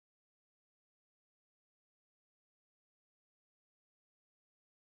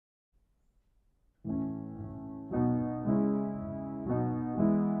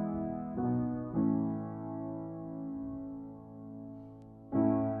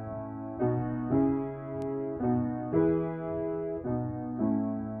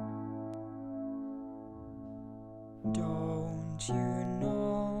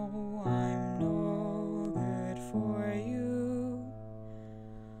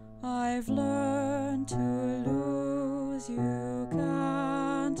I've learned to lose, you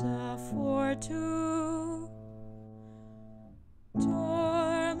can't afford to.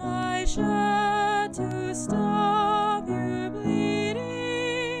 Tore my shirt to stop you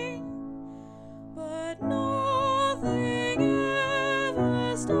bleeding, but nothing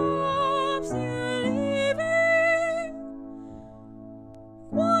ever stops you leaving.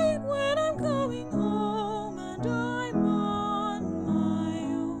 Quiet when I'm coming home and I'm on my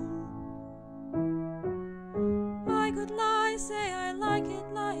own. I could lie, say I like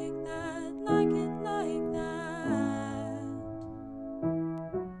it like that, like it like that.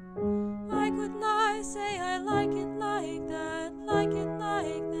 I could lie, say I like it like that, like it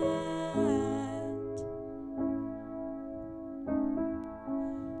like that.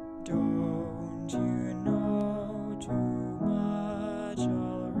 Don't you know too much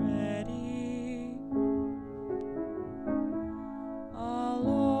already? I'll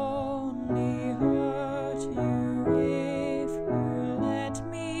only hurt you if you let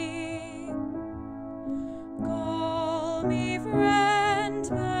me. Call me friend,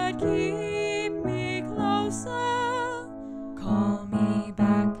 but keep me closer. Call me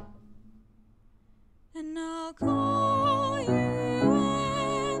back, and I'll call you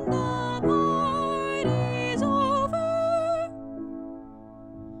when the party's over.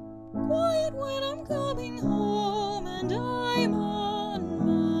 Quiet when I'm coming home and I'm on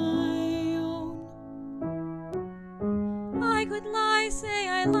my own. I could lie, say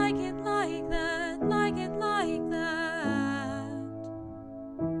I like it like that, like it like that.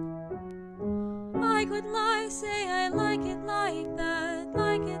 I could lie, say I like it like that,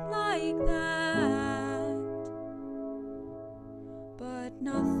 like it like that. But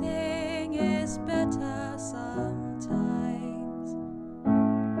nothing is better sometimes.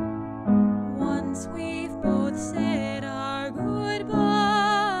 Once we've both said our goodbyes,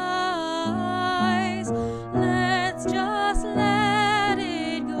 let's just let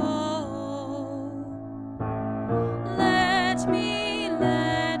it go. Let me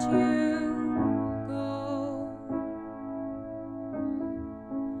let you go.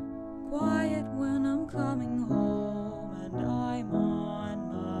 Quiet when I'm coming home and I'm on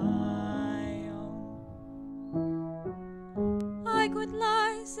my own. I could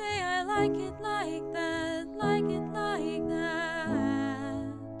lie, say I like it like that, like it like that.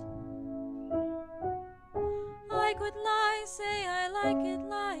 I could lie, say I like it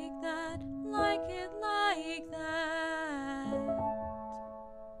like that, like it